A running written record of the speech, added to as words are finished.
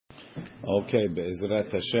Okay,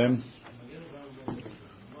 Be'ezrat Hashem.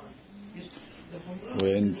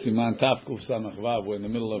 We're in Siman Taf Kuf Samach Vav. We're in the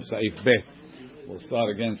middle of Saif Bet. We'll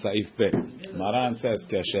start again Saif Bet. Maran says,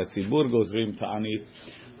 Kasher Tzibur gozrim ta'anit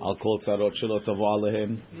al kol tzarot shelo tavo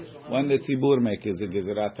alehem. When the Tzibur makes a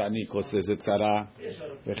gezerat ta'anit, because there's a tzara,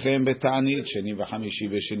 v'chem beta'anit, sheni v'chamishi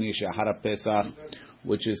v'sheni she'achar Pesach,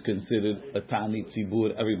 which is considered a ta'anit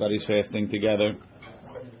Tzibur. Everybody's fasting together.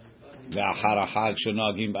 Ve'achar ha'chag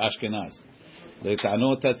shenagim b'Ashkenaz.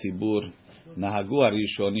 Le'tanot ha'tzibur nahagu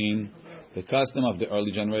harishonim. The custom of the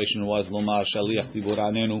early generation was lomar shaliach tzibur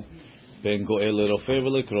anenu ben goel lerofer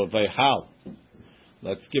v'lekrot v'yhal.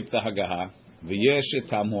 Let's skip the hagaha. V'yesh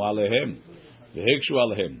etamu alehem v'higshu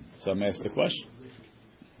alehem. Some ask the question.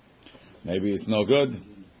 Maybe it's no good.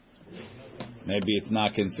 Maybe it's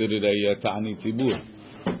not considered a ta'anit tzibur.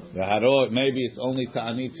 Maybe it's only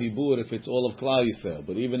ta'anit tzibur if it's all of Klal Yisrael.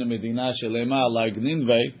 But even a Medina Shelema like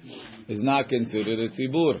Ninveh is not considered a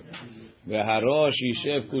tzibur. V'harosh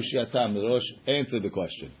yishev kushyatam. The Rosh answered the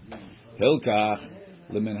question. Hilkach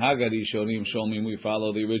leminhag harishonim shomim. We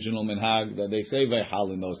follow the original minhag that they say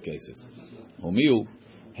v'hal in those cases. Umiu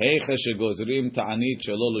heicha shegozrim ta'anit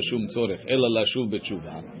shelo l'shum tzorech ela lashuv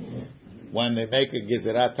b'tshuva. When they make a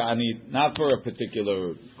gezerat ta'anit, not for a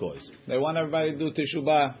particular cause, they want everybody to do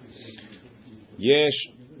teshubah. Yesh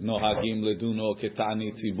nohagim leduno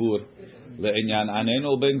keta'anit tzibur le'inyan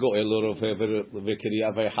anenu ben goel l'rofe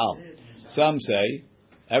v'kiriya v'hal. Some say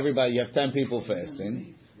everybody, you have 10 people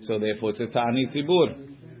fasting, so therefore it's a ta'anit tzibur.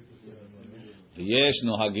 Yesh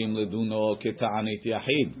nohagim leduno keta'anit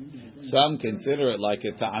yachid. Some consider it like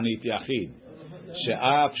a ta'anit yachid.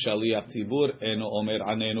 She'af shaliach tzibur eno omer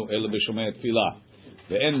anenu el b'shomei tefillah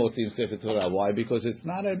ve'en motim sefer Torah. Why? Because it's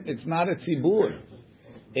not a tzibur.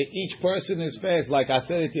 Each person is fast, like I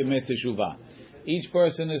said it Yemei Teshuvah. Each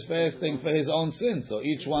person is fasting for his own sin, so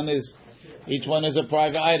each one is a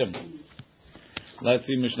private item. Let's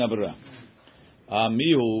see Mishnah Berurah.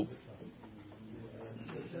 Mihu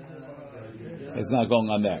is not going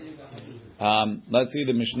on there. Let's see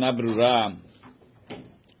the Mishnah Berurah.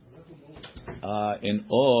 In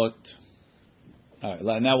Ot.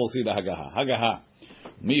 Alright, now we'll see the Hagaha. Hagaha.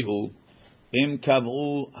 Mihu. Im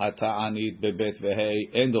kavu hata'anit bebet vehei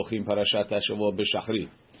en dochim parashat hashavua b'shachrit.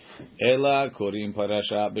 Ela korim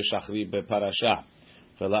parasha b'shachrit beparasha.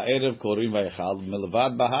 Vela'erev korim vayechal.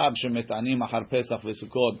 Milvad bahab shemet'anim achar Pesach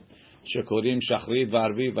v'Sukkot. Shekorim shachrit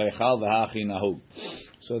v'arvi vayechal v'hachi nahug.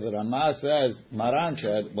 So the Ramah says, Maran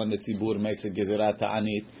said, when the Tzibur makes a gezerat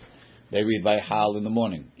ta'anit, they read Vayhal in the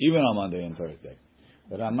morning, even on Monday and Thursday.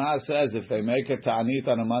 But Ramah says if they make a ta'anit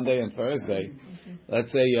on a Monday and Thursday,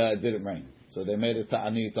 let's say it didn't rain, so they made a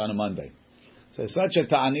ta'anit on a Monday. So such a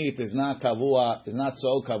ta'anit is not kavua, is not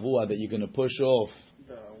so kavua that you're going to push off.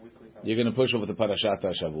 You're going to push off the parashat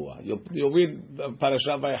hashavua. You'll read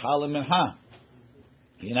parashat Vayhal in Minha.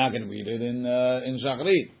 You're not going to read it in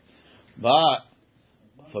Shachrit. But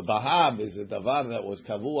for Bahab is a davar that was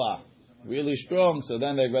kavua, really strong, so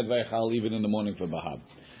then they read Vaychal even in the morning for Bahab.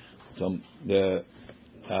 So the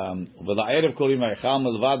V'la'erev korim Vaychal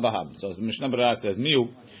melvad Bahab. So the Mishnah Berurah says, Miu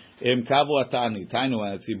im kavu ta'anit. Tainu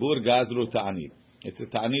and tzibur gazru ta'anit. It's a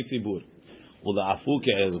ta'anit tzibur.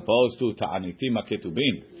 U'la'afuke as opposed to ta'anitim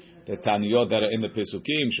haketubin. The ta'aniyot that are in the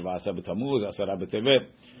Pesukim, Shvasa b'Tamuz, Asara b'Tevet.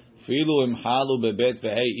 Filu im halu bebet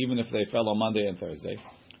v'hei, even if they fell on Monday and Thursday.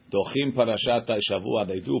 Dochim parashat ha'ishavua.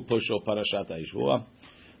 They do push off parashat ha'ishavua.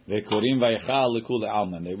 They korim vaychal lekule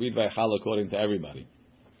alman. They read vaychal according to everybody.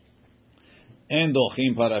 And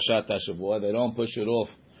dochim parashat hashavua. They don't push it off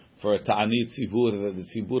for a ta'anit tzibur that the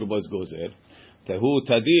tzibur was gozer. Tehu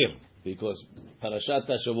tadir, because parashat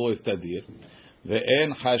hashavua is tadir.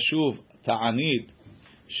 Ve'en hashuv ta'anit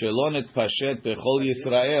shelonet pashet bechol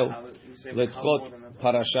Yisrael letchot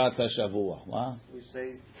parashat hashavua. Wow. We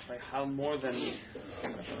say vaychal more than.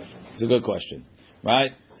 It's a good question,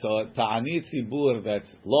 right? So ta'anit tzibur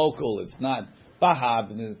that's local, it's not Bahab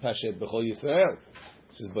and Pashet B'chol Yisrael.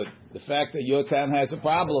 Says, but the fact that your town has a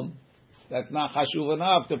problem, that's not chashuv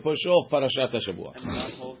enough to push off Parashat HaShavua.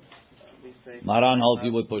 Maran holds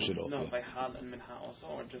you would push it off. No, by Hal and Minha also,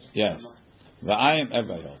 or just yes.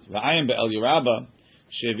 Everybody else. V'ayim be'el Yerabah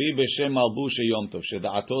shevi b'shem malbush yom tov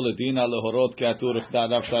sheda'ato ledina lehorot ke'atur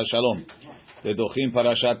ichdad avsar shalom tedochim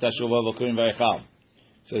Parashat HaShavua v'kurim v'echal.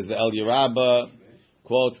 Says the El Yerabah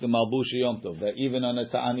quotes the Malbushi Yom Tov that even on a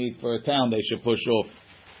ta'anit for a town they should push off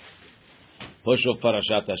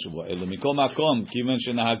Parashat HaShavua. Elu mikol makom kiven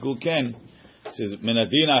shenahagu ken. Says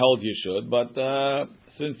minadin I hold you should, but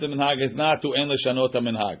since the minhag is not to en leshanot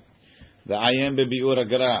minhag. The ayem bebiur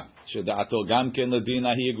agra sheda'ato gam ken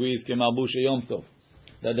ledina he agrees ke Malbushi Yom Tov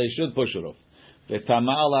that they should push it off.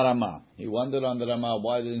 V'tama al Rama. He wondered on the Rama,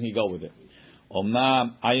 why didn't he go with it?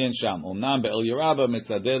 Omnam ayin sham. Omnam be'el Yerabba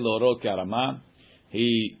mitzadeh l'oro k'Rama.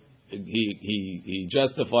 He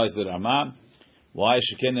justifies the Rama. Why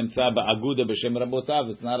sheken nimtza ba'aguda b'shem rabotav?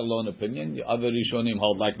 It's not a lone opinion. The other Rishonim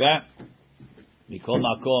hold like that. Mikol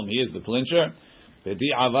makom, he is the clincher.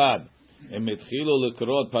 Bedi avad emitchilu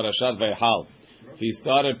lekrot parashat Vayhal. If he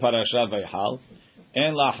started parashat Vayhal,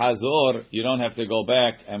 en la hazor, you don't have to go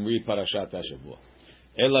back and read parashat Hashavua.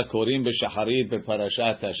 Ela korim b'shacharit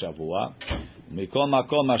beparashat Hashavua. Mikol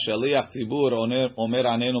makom hashaliach tzibur omer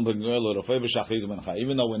anenu b'gol rofei b'shacharit mencha.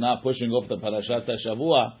 Even though we're not pushing off the parashat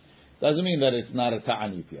Hashavua, doesn't mean that it's not a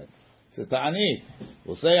ta'anit yet. It's a ta'anit.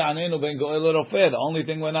 We'll say anenu ben goel rofei. The only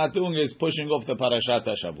thing we're not doing is pushing off the parashat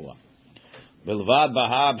Hashavua. Bilvad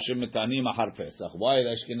bahab shemitanim ahar Pesach. Why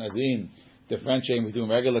the Ashkenazim differentiating between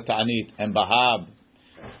regular ta'anit and bahab?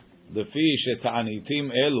 The fish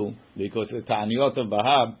ta'anitim elu, because the ta'aniyot of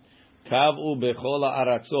bahab kavu bechol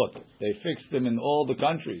ha'aratzot. They fixed them in all the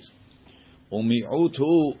countries.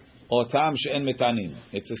 Umi'utu otam she'en mitanim.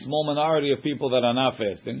 It's a small minority of people that are not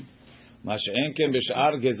fasting. Ma she'en ken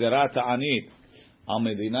b'shar gezerat ta'anit. Al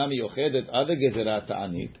medina miyochedet other gezerat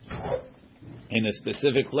ta'anit. In a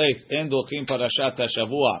specific place, en dochim parashat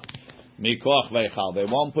Hashavua mikoach Vaychal. They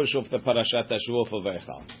won't push off the parashat Hashavua for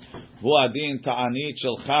Vaychal. Vuadin ta'anit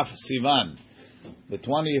shel chaf Sivan. The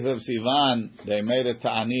 20th of Sivan, they made a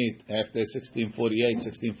ta'anit after 1648,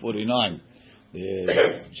 1649. The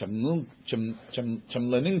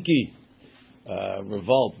Chamlaninki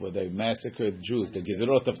revolt, where they massacred Jews. The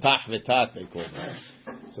Gezerot of Tach V'Tat, they called it.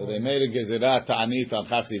 So they made a Gezerat ta'anit on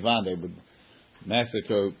chaf Sivan. They would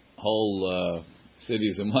massacre whole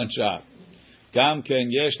cities in one shot. Gam ken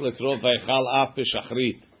yesh lekrot Vaychal af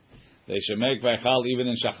b'shachrit. They should make Vaychal even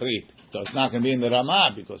in Shachrit. So it's not going to be in the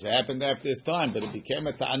Ramah because it happened after this time, but it became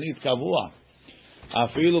a ta'anit kavua.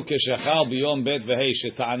 Afilu keshachal biyom bet v'hei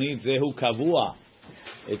she'ta'anit zehu kavua.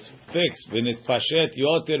 It's fixed. V'nit pashet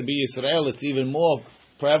yoter b'Yisrael. It's even more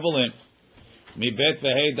prevalent. Mi bet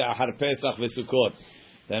v'hei da'achar Pesach v'Sukkot.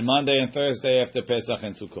 Then Monday and Thursday after Pesach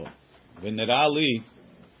and Sukkot. V'nirali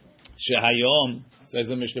shehayom, says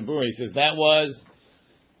the Mishnah Berurah, he says that was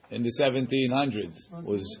in the 1700s,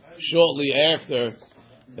 was shortly after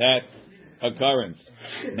that occurrence.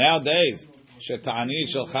 Nowadays, shetani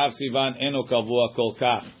shel chav sivan eno kavua kol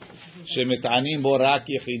kach, shemit'anim bo rak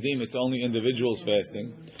yechidim, it's only individuals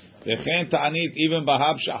fasting. V'chen ta'anit even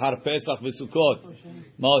bahab shahar Pesach v'Sukkot.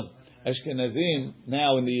 Most Ashkenazim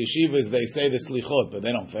now in the yeshivas they say the slichot, but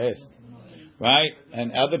they don't fast, right?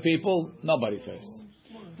 And other people, nobody fasts,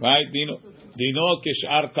 right? Dino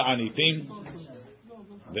kishar ta'anitim.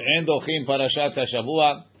 Ve'en dochim parashat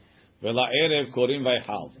Hashavua ve'la'erev korim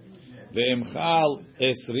Vaychal ve'emchal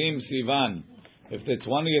esrim Sivan. If the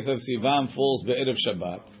 20th of Sivan falls be'erev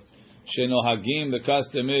Shabbat, shenohagim, the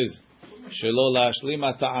custom is shelo lashlim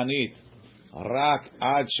ta'anit rak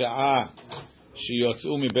ad sha'ah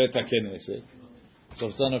sheyotzu mibet haKnesset. So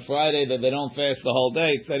if it's on a Friday that they don't fast the whole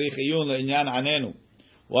day, tzarich iyun le'inyan anenu.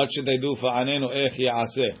 What should they do for anenu? Ech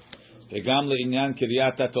ya'aseh. Because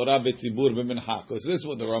this is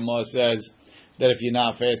what the Ramah says, that if you're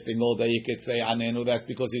not fasting all day, you could say anenu. That's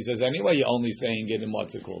because he says anyway you're only saying it in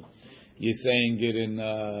what's it called? You're saying it in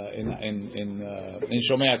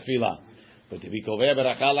Shomei Tefillah. But if you koveh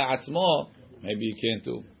beracha la'atzmo, maybe you can't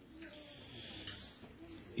do.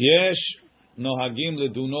 Yesh nohagim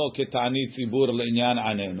leduno ketani tzibur le'inyan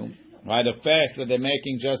anenu. Right, a fast that they're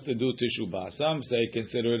making just to do teshubah. Some say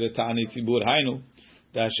consider it a ta'ani tzibur hainu.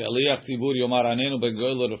 The shaliach tzibur yomar anenu ben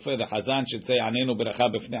goel l'rofeh. The Hazan should say anenu beracha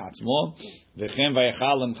b'fnei atzmo. V'chem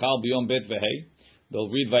vaychal emchal biyom bet v'hei. They'll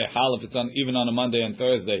read vaychal if it's on even on a Monday and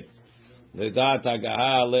Thursday. Ledat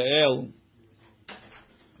hagaha le'el.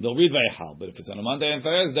 They'll read vaychal, but if it's on a Monday and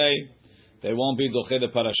Thursday, they won't be doche the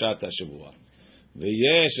parashat Hashavua.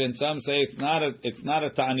 V'yesh, and some say it's not a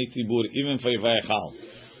ta'ani tzibur even for vaychal.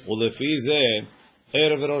 Ulefi zeh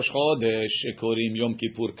erev Rosh Chodesh shekorim Yom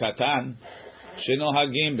Kippur Katan.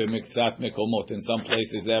 Shenohagim b'miktzat mekomot. In some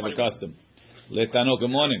places they have a custom. Letano, good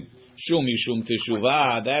morning. Shum yishum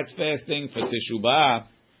teshuvah. That's fasting for teshuvah.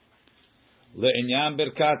 Le'inyan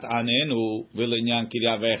berkat anenu v'le'inyan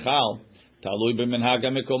kirya v'echal. Talui b'menhag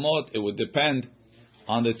mekomot. It would depend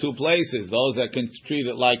on the two places. Those that can treat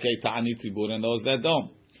it like a ta'anit tzibur and those that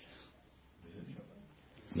don't.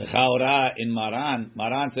 Lechaora in Maran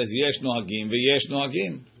says yesh nohagim v'yesh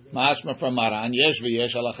nohagim. Mashma from Maran, yesh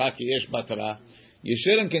v'yesh halacha ki yesh batra. You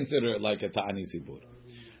shouldn't consider it like a ta'anit tzibur,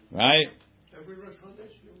 right?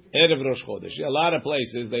 Erev Rosh Chodesh. A lot of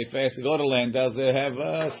places they fast. Go to Landau, they have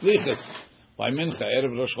slichas by mincha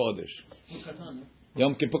erev Rosh Chodesh.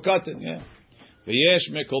 Yom Kippur Katan, yeah. ויש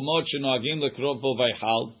מקומות שנוהגים לקרוב בו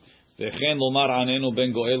ויחל, וכן לומר עננו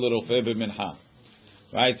בין גואל לרופא במנחה.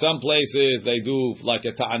 Right, some places they do like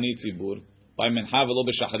a ta'anit zibur by mincha v'lo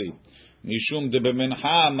b'shachrit. Mishum de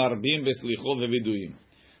b'mincha marbim v'slichot v'viduyim.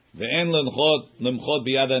 Ve'en lemchot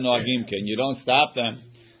biyad ha'noagim ken. You don't stop them.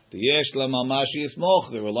 The yesh lemamash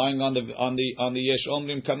yismoch. They're relying on the yesh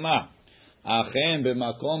omrim kama. Achen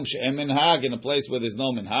b'makom she'en minhag, in a place where there's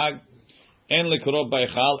no minhag. En lekrov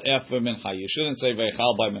b'echal ef b'mincha. You shouldn't say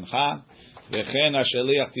b'echal by mincha. Ve'chen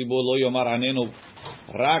ha'sheliach tzibur lo yomar anenu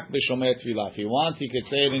rak b'shomei tefillah. If he wants, he could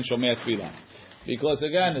say it in shomei tefillah. Because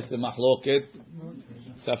again, it's a mahloket.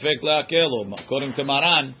 Safek le'akelo. According to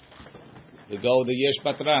Maran, they go the yesh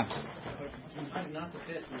patra.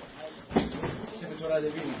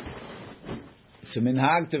 It's a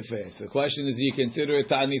minhag to fast. The question is, do you consider it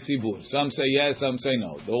ta'anit tzibur? Some say yes, some say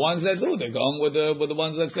no. The ones that do, they're going with the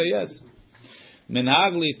ones that say yes.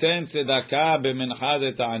 Minhag liten tzedakah b'mincha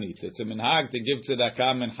de ta'anit. It's a minhag to give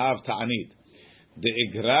tzedakah mincha ta'anit. The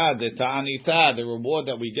igra, the ta'anita, the reward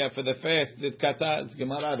that we get for the fast, it's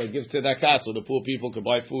gemara, they give tzedakah so the poor people could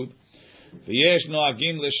buy food. V'yesh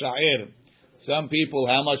noagim l'sha'ir. Some people,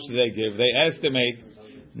 how much do they give? They estimate,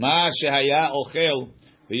 ma shehaya ochel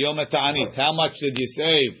v'yom ta'anit. How much did you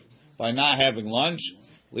save by not having lunch?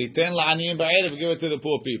 Liten la'aniyim ba'erev, give it to the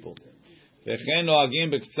poor people. V'chen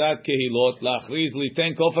noagim b'ktzat kehilot, la'achriz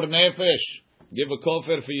liten kofer nefesh. Give a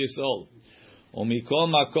kofer for your soul. ומכל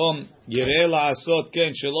מקום יראה לעשות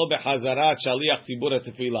כן שלא בחזרת שליח ציבור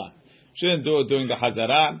התפילה. Shouldn't do it during the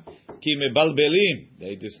חזרה, כי מבלבלים,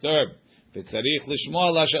 they disturb. וצריך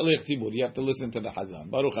לשמוע לשליח ציבור. You have to listen to the חזרה.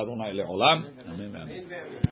 ברוך ה' לעולם. אמן.